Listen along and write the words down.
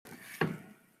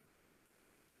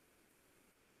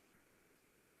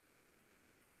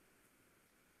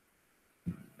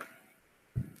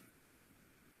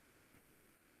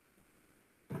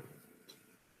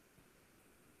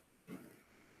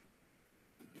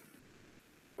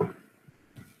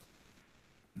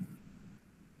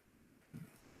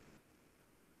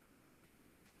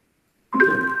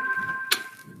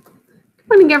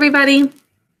morning, everybody.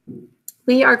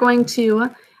 We are going to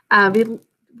be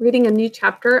reading a new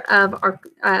chapter of our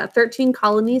 13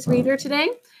 Colonies reader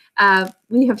today.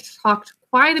 We have talked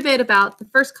quite a bit about the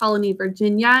first colony,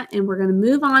 Virginia, and we're going to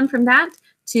move on from that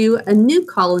to a new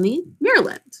colony,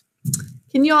 Maryland.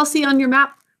 Can you all see on your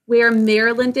map where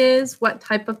Maryland is, what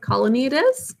type of colony it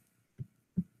is,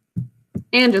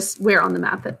 and just where on the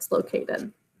map it's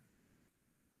located?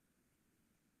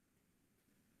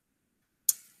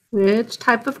 Which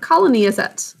type of colony is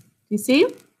it? Do you see?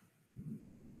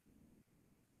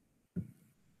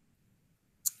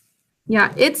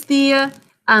 Yeah, it's the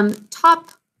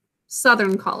top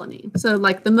southern colony. So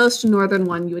like the most northern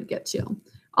one you would get to.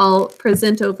 I'll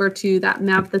present over to that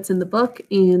map that's in the book,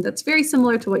 and that's very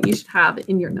similar to what you should have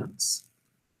in your notes.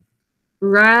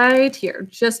 Right here,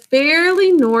 just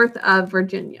barely north of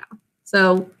Virginia.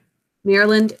 So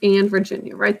Maryland and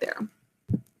Virginia right there.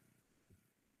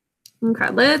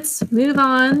 Okay, let's move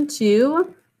on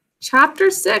to chapter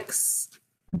 6.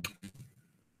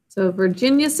 So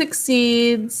Virginia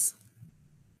succeeds.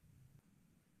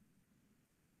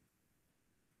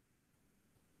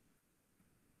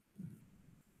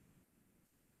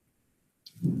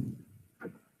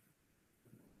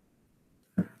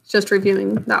 Just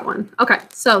reviewing that one. Okay,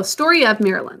 so story of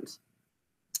Maryland.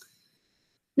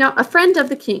 Now, a friend of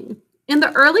the king. In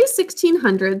the early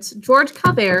 1600s, George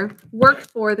Calvert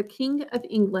worked for the King of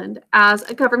England as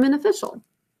a government official.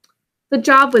 The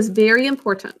job was very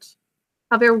important.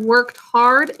 Calvert worked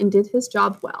hard and did his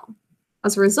job well.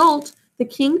 As a result, the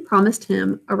king promised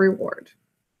him a reward.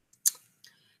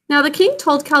 Now, the king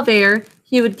told Calvert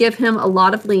he would give him a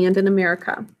lot of land in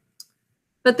America.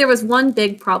 But there was one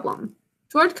big problem.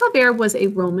 George Calvert was a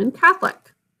Roman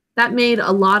Catholic. That made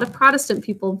a lot of Protestant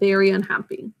people very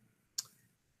unhappy.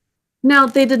 Now,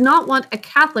 they did not want a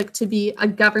Catholic to be a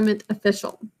government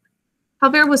official.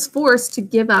 Calvert was forced to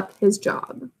give up his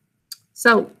job.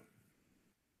 So,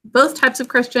 both types of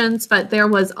Christians, but there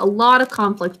was a lot of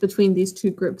conflict between these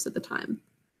two groups at the time.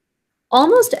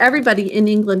 Almost everybody in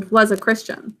England was a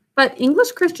Christian, but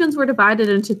English Christians were divided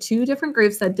into two different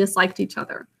groups that disliked each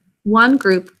other. One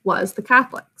group was the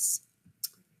Catholics.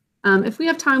 If we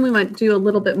have time, we might do a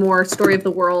little bit more story of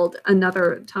the world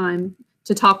another time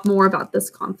to talk more about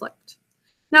this conflict.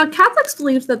 Now, Catholics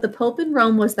believed that the Pope in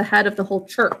Rome was the head of the whole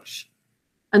church.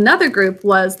 Another group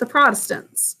was the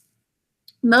Protestants.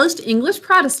 Most English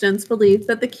Protestants believed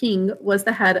that the king was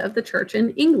the head of the church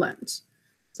in England.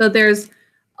 So there's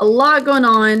a lot going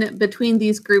on between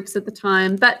these groups at the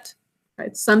time, but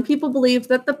some people believed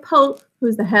that the Pope,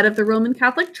 who's the head of the Roman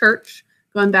Catholic Church,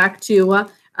 going back to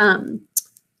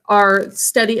our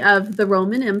study of the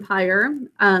Roman Empire,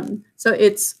 so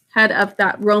it's head of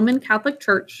that Roman Catholic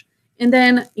Church. And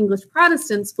then English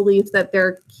Protestants believed that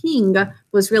their king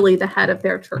was really the head of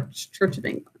their church, Church of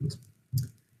England.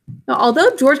 Now,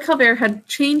 although George Calvert had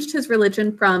changed his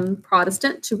religion from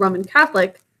Protestant to Roman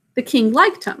Catholic, the king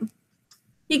liked him.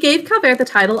 He gave Calvert the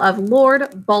title of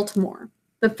Lord Baltimore,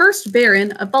 the first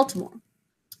Baron of Baltimore.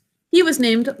 He was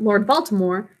named Lord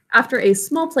Baltimore after a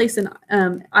small place in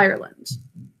Ireland.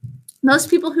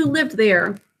 Most people who lived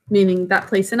there, meaning that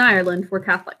place in Ireland, were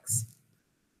Catholics.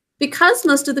 Because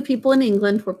most of the people in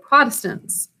England were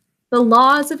Protestants, the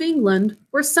laws of England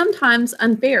were sometimes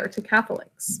unfair to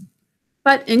Catholics.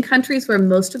 But in countries where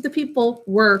most of the people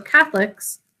were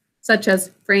Catholics, such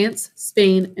as France,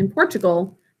 Spain, and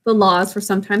Portugal, the laws were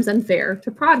sometimes unfair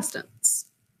to Protestants.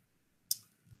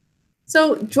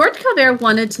 So George Calvert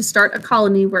wanted to start a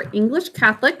colony where English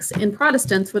Catholics and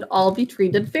Protestants would all be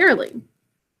treated fairly.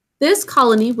 This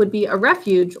colony would be a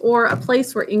refuge or a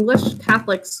place where English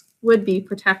Catholics would be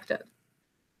protected.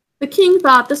 The king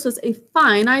thought this was a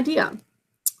fine idea.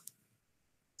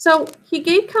 So he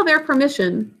gave Calvert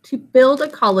permission to build a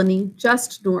colony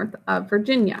just north of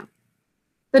Virginia.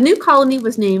 The new colony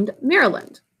was named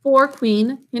Maryland for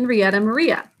Queen Henrietta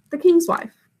Maria, the king's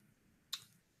wife.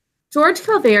 George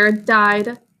Calvert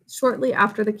died shortly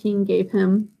after the king gave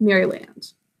him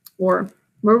Maryland, or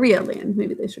Maria Land,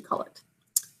 maybe they should call it.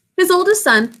 His oldest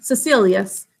son,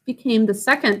 Cecilius, became the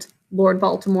second Lord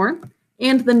Baltimore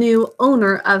and the new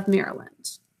owner of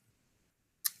Maryland.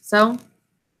 So,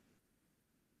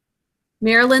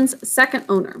 Maryland's second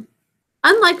owner.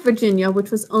 Unlike Virginia,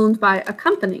 which was owned by a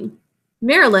company,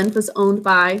 Maryland was owned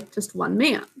by just one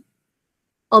man.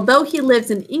 Although he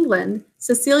lives in England,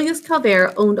 Cecilius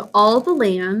Calvert owned all the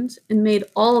land and made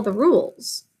all the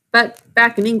rules, but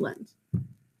back in England.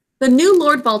 The new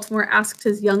Lord Baltimore asked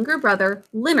his younger brother,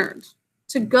 Leonard,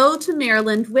 to go to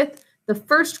Maryland with the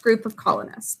first group of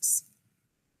colonists.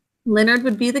 Leonard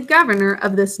would be the governor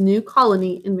of this new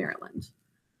colony in Maryland.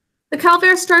 The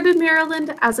Calvaires started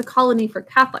Maryland as a colony for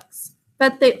Catholics,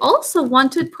 but they also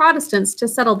wanted Protestants to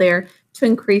settle there to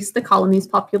increase the colony's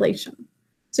population.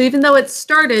 So even though it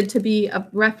started to be a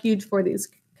refuge for these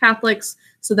Catholics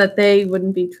so that they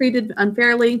wouldn't be treated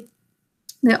unfairly,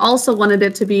 they also wanted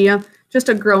it to be just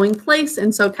a growing place,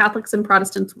 and so Catholics and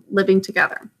Protestants living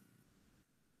together.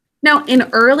 Now, in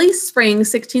early spring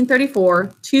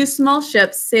 1634, two small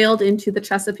ships sailed into the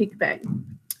Chesapeake Bay.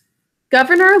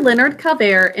 Governor Leonard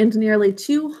Calvaire and nearly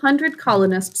 200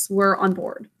 colonists were on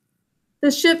board.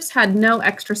 The ships had no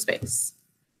extra space.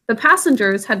 The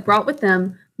passengers had brought with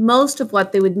them most of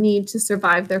what they would need to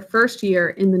survive their first year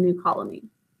in the new colony.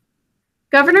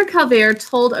 Governor Calvaire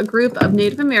told a group of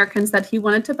Native Americans that he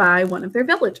wanted to buy one of their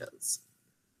villages.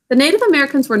 The Native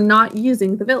Americans were not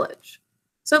using the village,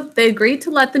 so they agreed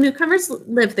to let the newcomers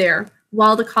live there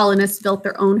while the colonists built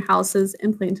their own houses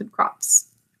and planted crops.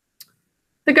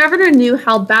 The governor knew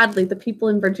how badly the people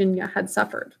in Virginia had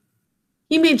suffered.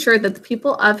 He made sure that the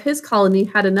people of his colony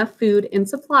had enough food and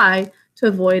supply to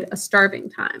avoid a starving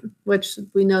time, which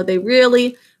we know they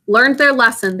really learned their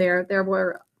lesson there.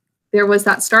 There was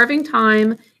that starving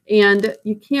time, and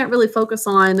you can't really focus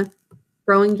on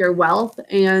growing your wealth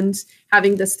and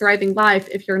having this thriving life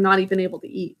if you're not even able to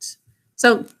eat.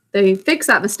 So they fixed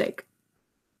that mistake.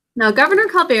 Now, Governor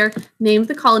Calvaire named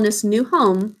the colonists' new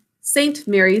home St.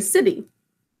 Mary's City.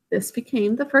 This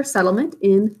became the first settlement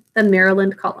in the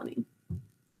Maryland colony.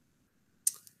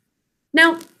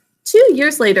 Now, 2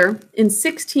 years later, in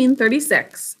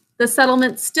 1636, the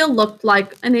settlement still looked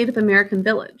like a Native American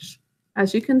village,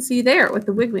 as you can see there with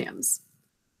the wigwams.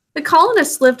 The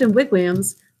colonists lived in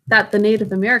wigwams that the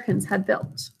Native Americans had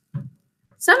built.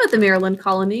 Some of the Maryland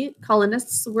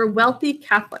colonists were wealthy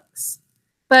Catholics,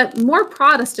 but more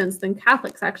Protestants than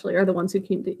Catholics actually are the ones who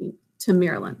came to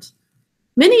Maryland.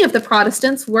 Many of the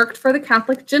Protestants worked for the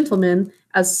Catholic gentlemen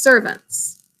as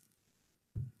servants.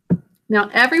 Now,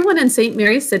 everyone in St.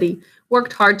 Mary's City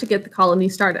worked hard to get the colony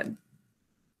started.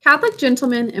 Catholic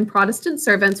gentlemen and Protestant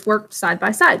servants worked side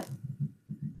by side.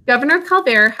 Governor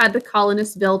Calvaire had the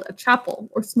colonists build a chapel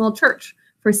or small church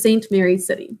for St. Mary's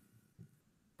City.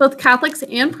 Both Catholics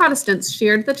and Protestants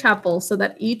shared the chapel so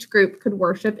that each group could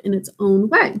worship in its own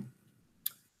way.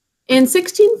 In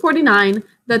 1649,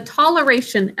 the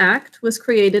Toleration Act was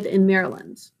created in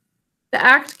Maryland. The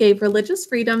act gave religious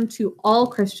freedom to all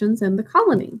Christians in the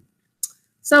colony.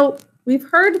 So we've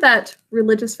heard that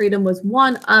religious freedom was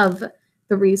one of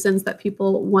the reasons that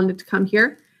people wanted to come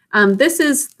here. This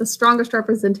is the strongest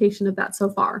representation of that so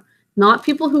far. Not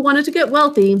people who wanted to get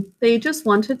wealthy, they just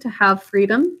wanted to have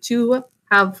freedom to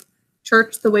have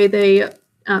church the way they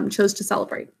chose to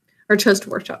celebrate or chose to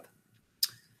worship.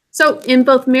 So in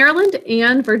both Maryland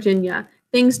and Virginia,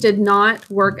 things did not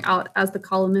work out as the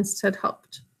colonists had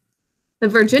hoped. The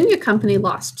Virginia Company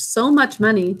lost so much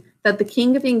money that the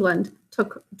King of England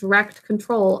took direct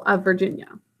control of Virginia.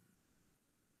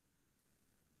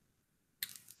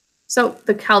 So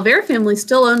the Calvaire family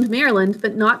still owned Maryland,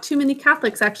 but not too many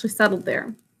Catholics actually settled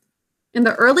there. In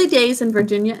the early days in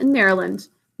Virginia and Maryland,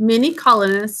 many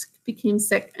colonists became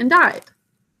sick and died.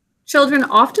 Children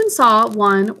often saw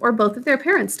one or both of their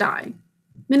parents die.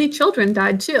 Many children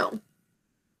died too.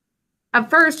 At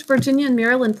first, Virginia and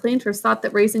Maryland planters thought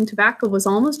that raising tobacco was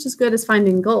almost as good as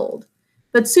finding gold,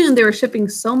 but soon they were shipping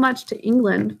so much to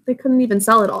England they couldn't even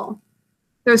sell it all.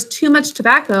 There was too much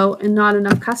tobacco and not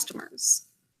enough customers.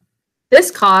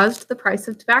 This caused the price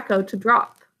of tobacco to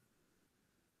drop.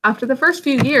 After the first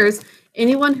few years,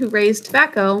 anyone who raised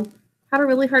tobacco had a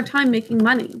really hard time making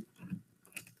money.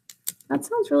 That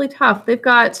sounds really tough. They've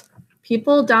got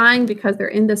people dying because they're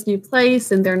in this new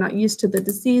place and they're not used to the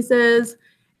diseases,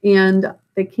 and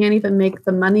they can't even make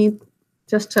the money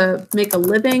just to make a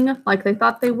living like they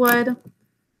thought they would.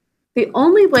 The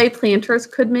only way planters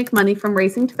could make money from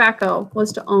raising tobacco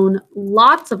was to own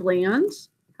lots of land,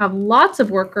 have lots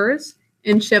of workers,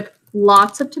 and ship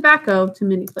lots of tobacco to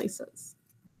many places.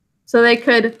 So they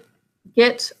could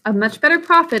get a much better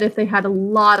profit if they had a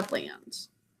lot of land,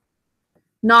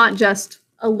 not just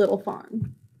a little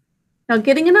farm. Now,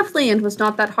 getting enough land was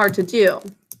not that hard to do.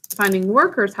 Finding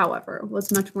workers, however,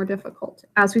 was much more difficult,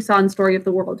 as we saw in Story of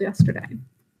the World yesterday.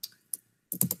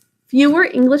 Fewer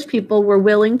English people were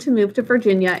willing to move to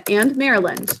Virginia and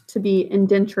Maryland to be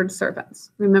indentured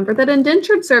servants. Remember that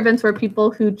indentured servants were people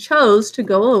who chose to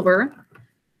go over.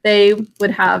 They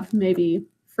would have maybe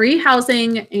free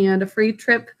housing and a free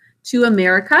trip to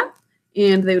America,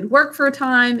 and they would work for a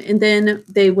time, and then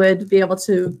they would be able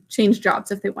to change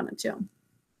jobs if they wanted to.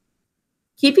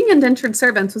 Keeping indentured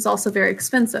servants was also very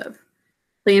expensive.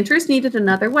 Planters needed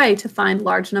another way to find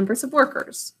large numbers of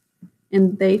workers,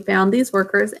 and they found these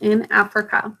workers in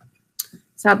Africa.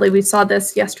 Sadly, we saw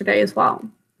this yesterday as well.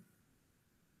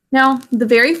 Now, the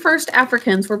very first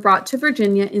Africans were brought to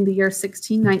Virginia in the year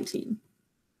 1619.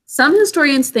 Some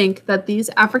historians think that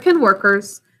these African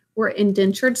workers were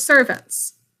indentured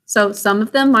servants, so some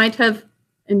of them might have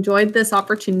enjoyed this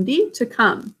opportunity to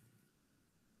come.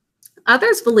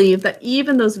 Others believe that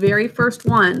even those very first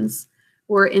ones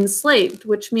were enslaved,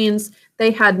 which means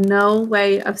they had no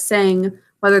way of saying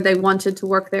whether they wanted to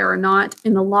work there or not,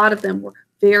 and a lot of them were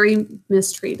very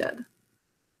mistreated.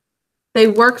 They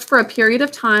worked for a period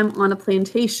of time on a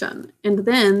plantation, and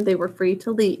then they were free to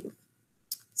leave.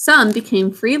 Some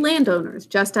became free landowners,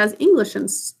 just as English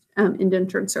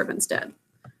indentured servants did.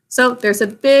 So there's a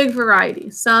big variety.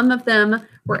 Some of them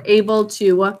were able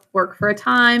to work for a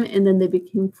time, and then they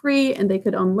became free, and they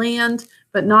could own land,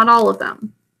 but not all of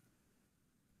them.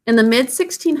 In the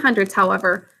mid-1600s,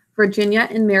 however, Virginia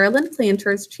and Maryland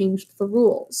planters changed the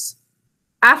rules.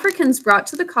 Africans brought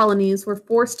to the colonies were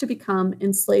forced to become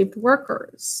enslaved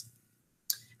workers.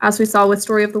 As we saw with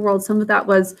Story of the World, some of that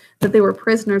was that they were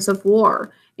prisoners of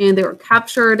war, and they were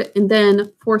captured and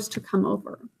then forced to come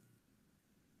over.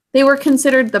 They were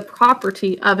considered the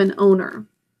property of an owner.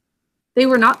 They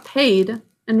were not paid,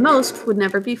 and most would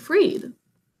never be freed. It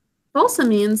also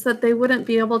means that they wouldn't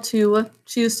be able to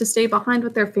choose to stay behind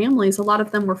with their families. A lot of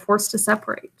them were forced to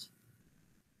separate.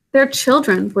 Their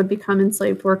children would become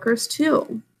enslaved workers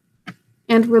too.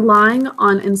 And relying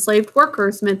on enslaved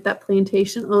workers meant that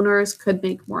plantation owners could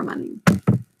make more money.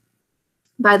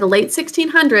 By the late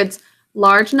 1600s,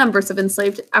 large numbers of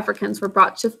enslaved Africans were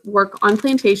brought to work on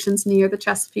plantations near the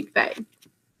Chesapeake Bay.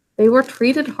 They were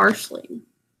treated harshly.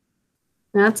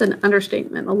 That's an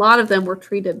understatement. A lot of them were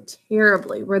treated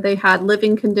terribly, where they had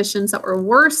living conditions that were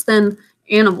worse than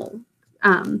animal.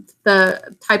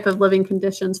 The type of living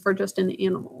conditions for just an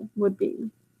animal would be.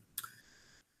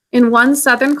 In one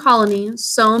southern colony,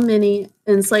 so many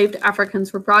enslaved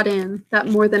Africans were brought in that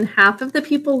more than half of the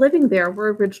people living there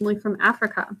were originally from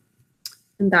Africa.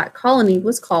 And that colony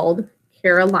was called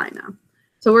Carolina.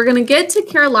 So we're going to get to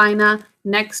Carolina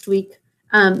next week,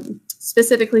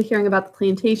 specifically hearing about the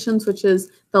plantations, which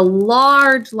is the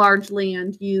large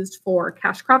land used for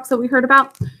cash crops that we heard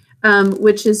about,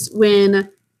 which is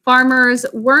when farmers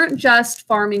weren't just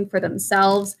farming for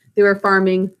themselves, they were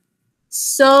farming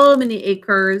so many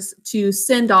acres to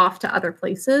send off to other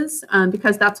places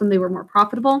because that's when they were more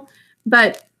profitable.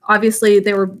 But obviously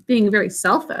they were being very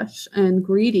selfish and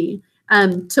greedy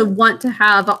to want to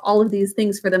have all of these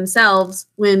things for themselves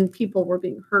when people were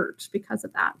being hurt because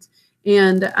of that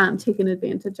and taken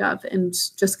advantage of and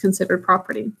just considered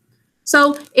property.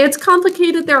 So it's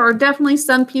complicated. There are definitely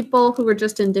some people who were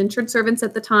just indentured servants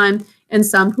at the time and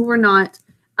some who were not.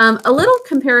 A little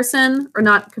comparison, or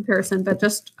not comparison, but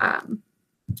just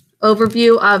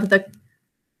overview of the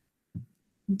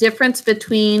difference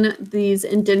between these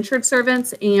indentured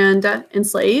servants and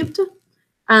enslaved.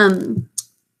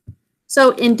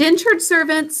 So indentured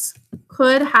servants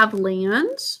could have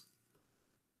land.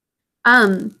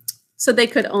 So they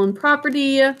could own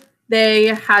property. They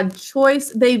had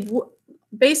choice.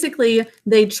 Basically,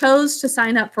 they chose to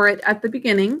sign up for it at the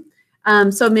beginning.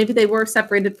 So maybe they were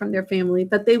separated from their family,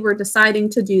 but they were deciding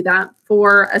to do that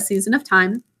for a season of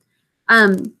time.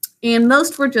 And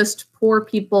most were just poor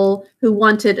people who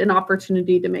wanted an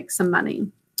opportunity to make some money.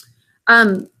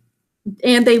 And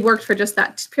they worked for just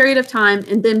that period of time,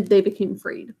 and then they became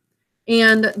freed.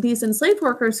 And these enslaved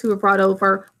workers who were brought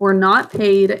over were not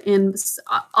paid, and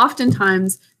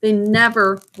oftentimes they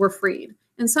never were freed.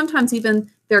 And sometimes even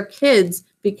their kids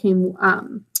became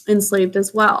enslaved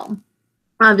as well,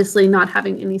 obviously not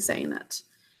having any say in it.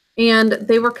 And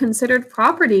they were considered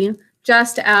property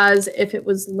just as if it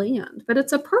was land, but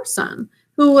it's a person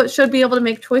who should be able to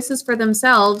make choices for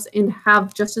themselves and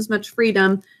have just as much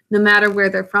freedom no matter where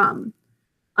they're from.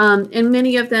 And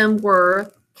many of them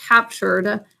were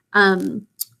captured,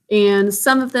 and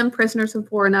some of them prisoners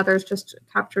of war and others just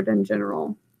captured in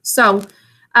general. So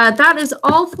that is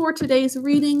all for today's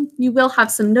reading. You will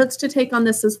have some notes to take on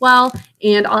this as well,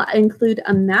 and I'll include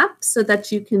a map so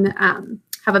that you can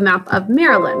have a map of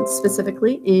Maryland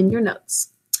specifically in your notes.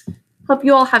 Hope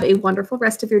you all have a wonderful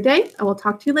rest of your day. I will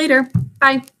talk to you later.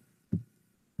 Bye.